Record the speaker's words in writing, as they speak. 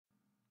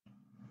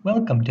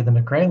Welcome to the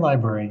MacRae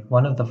Library,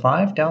 one of the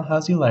 5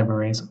 Dalhousie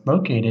libraries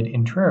located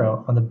in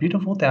Truro on the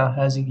beautiful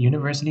Dalhousie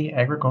University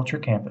Agriculture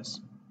campus.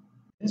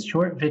 This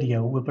short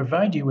video will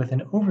provide you with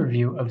an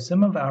overview of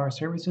some of our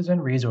services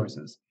and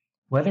resources,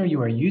 whether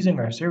you are using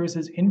our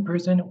services in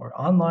person or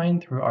online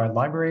through our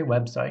library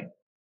website.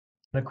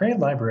 MacRae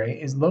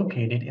Library is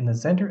located in the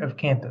center of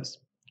campus.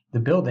 The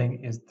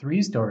building is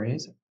 3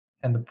 stories,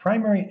 and the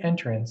primary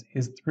entrance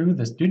is through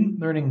the Student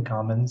Learning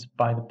Commons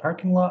by the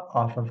parking lot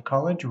off of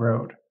College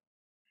Road.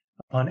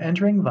 Upon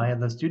entering via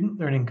the Student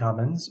Learning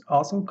Commons,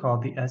 also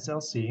called the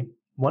SLC,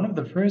 one of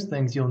the first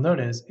things you'll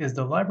notice is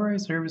the Library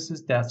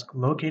Services desk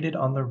located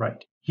on the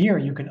right. Here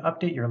you can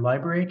update your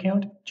library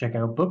account, check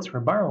out books for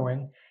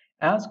borrowing,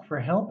 ask for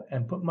help,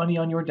 and put money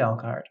on your Dal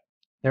card.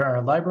 There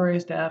are library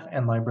staff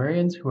and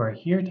librarians who are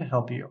here to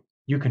help you.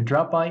 You can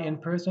drop by in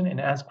person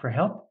and ask for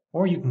help,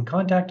 or you can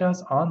contact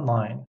us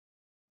online.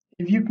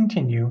 If you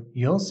continue,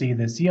 you'll see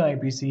the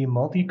CIBC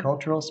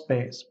Multicultural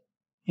Space.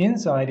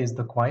 Inside is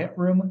the Quiet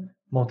Room,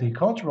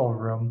 Multicultural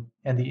Room,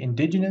 and the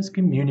Indigenous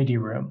Community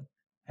Room.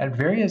 At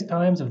various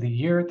times of the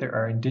year, there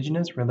are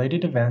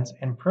Indigenous-related events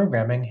and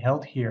programming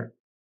held here.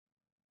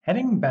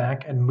 Heading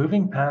back and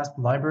moving past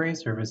library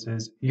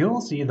services,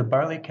 you'll see the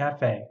Barley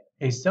Cafe,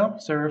 a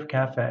self-serve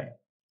cafe.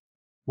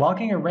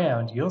 Walking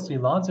around, you'll see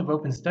lots of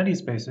open study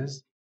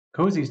spaces,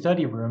 cozy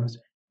study rooms,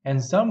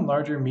 and some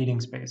larger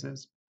meeting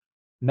spaces.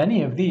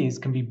 Many of these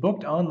can be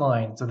booked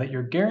online so that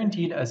you're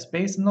guaranteed a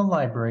space in the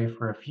library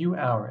for a few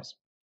hours.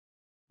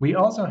 We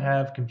also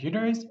have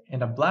computers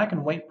and a black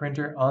and white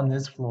printer on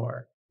this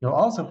floor. You'll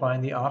also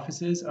find the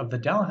offices of the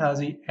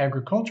Dalhousie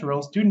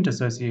Agricultural Student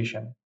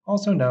Association,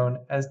 also known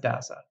as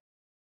DASA.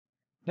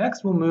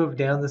 Next, we'll move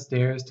down the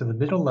stairs to the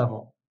middle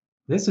level.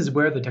 This is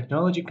where the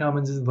Technology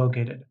Commons is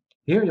located.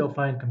 Here you'll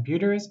find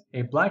computers,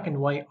 a black and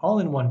white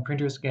all-in-one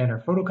printer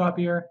scanner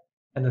photocopier,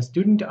 and the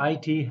Student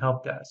IT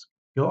Help Desk.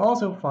 You'll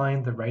also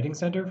find the Writing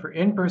Center for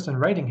in-person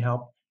writing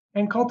help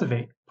and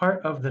Cultivate,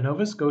 part of the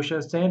Nova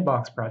Scotia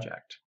Sandbox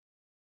project.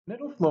 The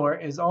middle floor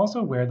is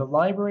also where the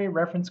library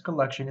reference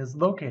collection is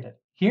located.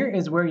 Here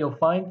is where you'll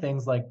find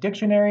things like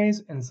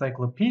dictionaries,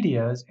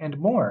 encyclopedias, and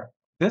more.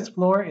 This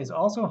floor is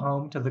also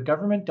home to the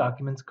Government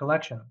Documents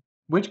Collection,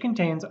 which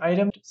contains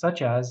items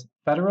such as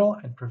federal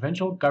and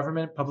provincial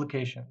government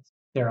publications.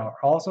 There are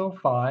also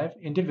 5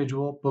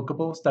 individual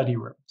bookable study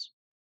rooms.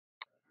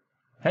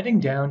 Heading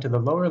down to the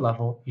lower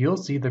level, you'll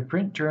see the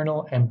print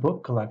journal and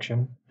book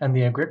collection and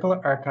the Agricola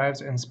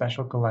Archives and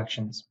Special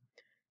Collections.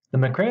 The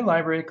MacRae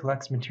Library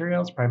collects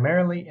materials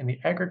primarily in the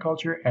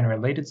agriculture and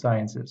related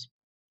sciences.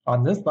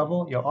 On this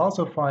level, you'll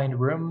also find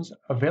rooms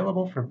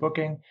available for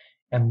booking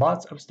and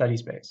lots of study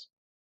space.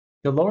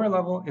 The lower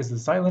level is the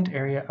silent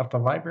area of the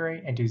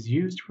library and is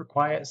used for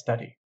quiet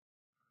study.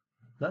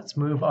 Let's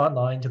move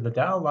online to the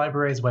Dal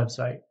Library's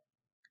website.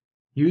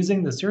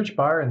 Using the search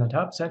bar in the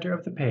top center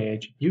of the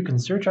page, you can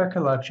search our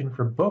collection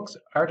for books,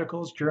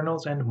 articles,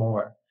 journals, and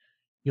more.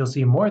 You'll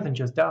see more than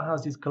just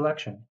Dalhousie's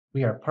collection.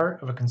 We are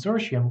part of a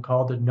consortium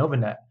called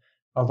Novanet,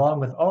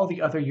 along with all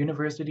the other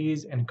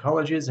universities and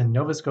colleges in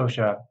Nova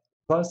Scotia,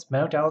 plus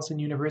Mount Allison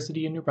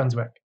University in New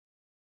Brunswick.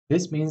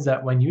 This means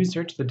that when you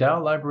search the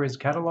Dal Library's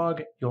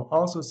catalog, you'll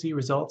also see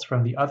results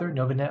from the other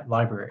Novanet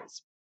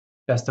libraries.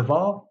 Best of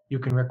all, you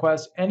can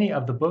request any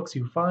of the books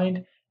you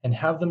find and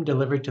have them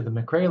delivered to the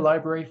MacRae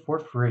Library for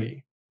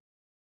free.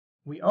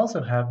 We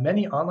also have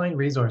many online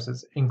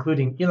resources,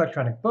 including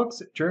electronic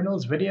books,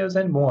 journals, videos,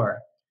 and more.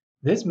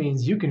 This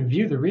means you can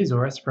view the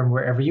resource from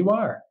wherever you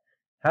are.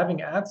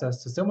 Having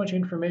access to so much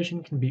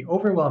information can be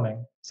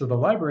overwhelming, so the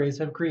libraries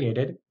have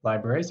created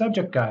library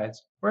subject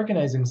guides,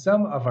 organizing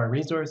some of our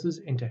resources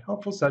into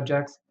helpful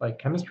subjects like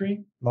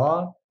chemistry,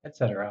 law,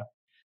 etc.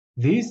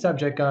 These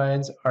subject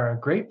guides are a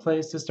great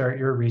place to start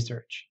your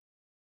research.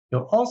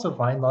 You'll also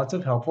find lots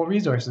of helpful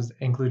resources,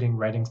 including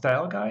writing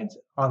style guides,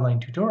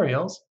 online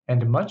tutorials,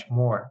 and much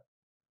more.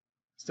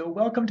 So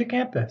welcome to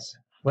campus!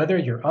 Whether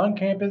you're on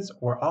campus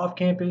or off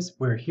campus,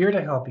 we're here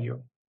to help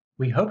you.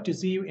 We hope to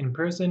see you in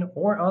person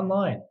or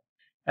online,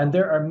 and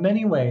there are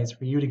many ways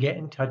for you to get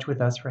in touch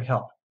with us for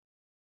help.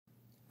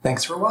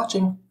 Thanks for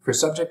watching. For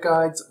subject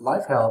guides,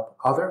 life help,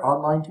 other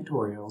online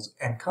tutorials,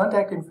 and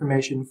contact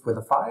information for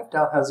the 5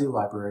 Dalhousie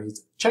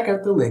libraries, check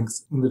out the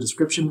links in the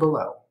description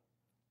below.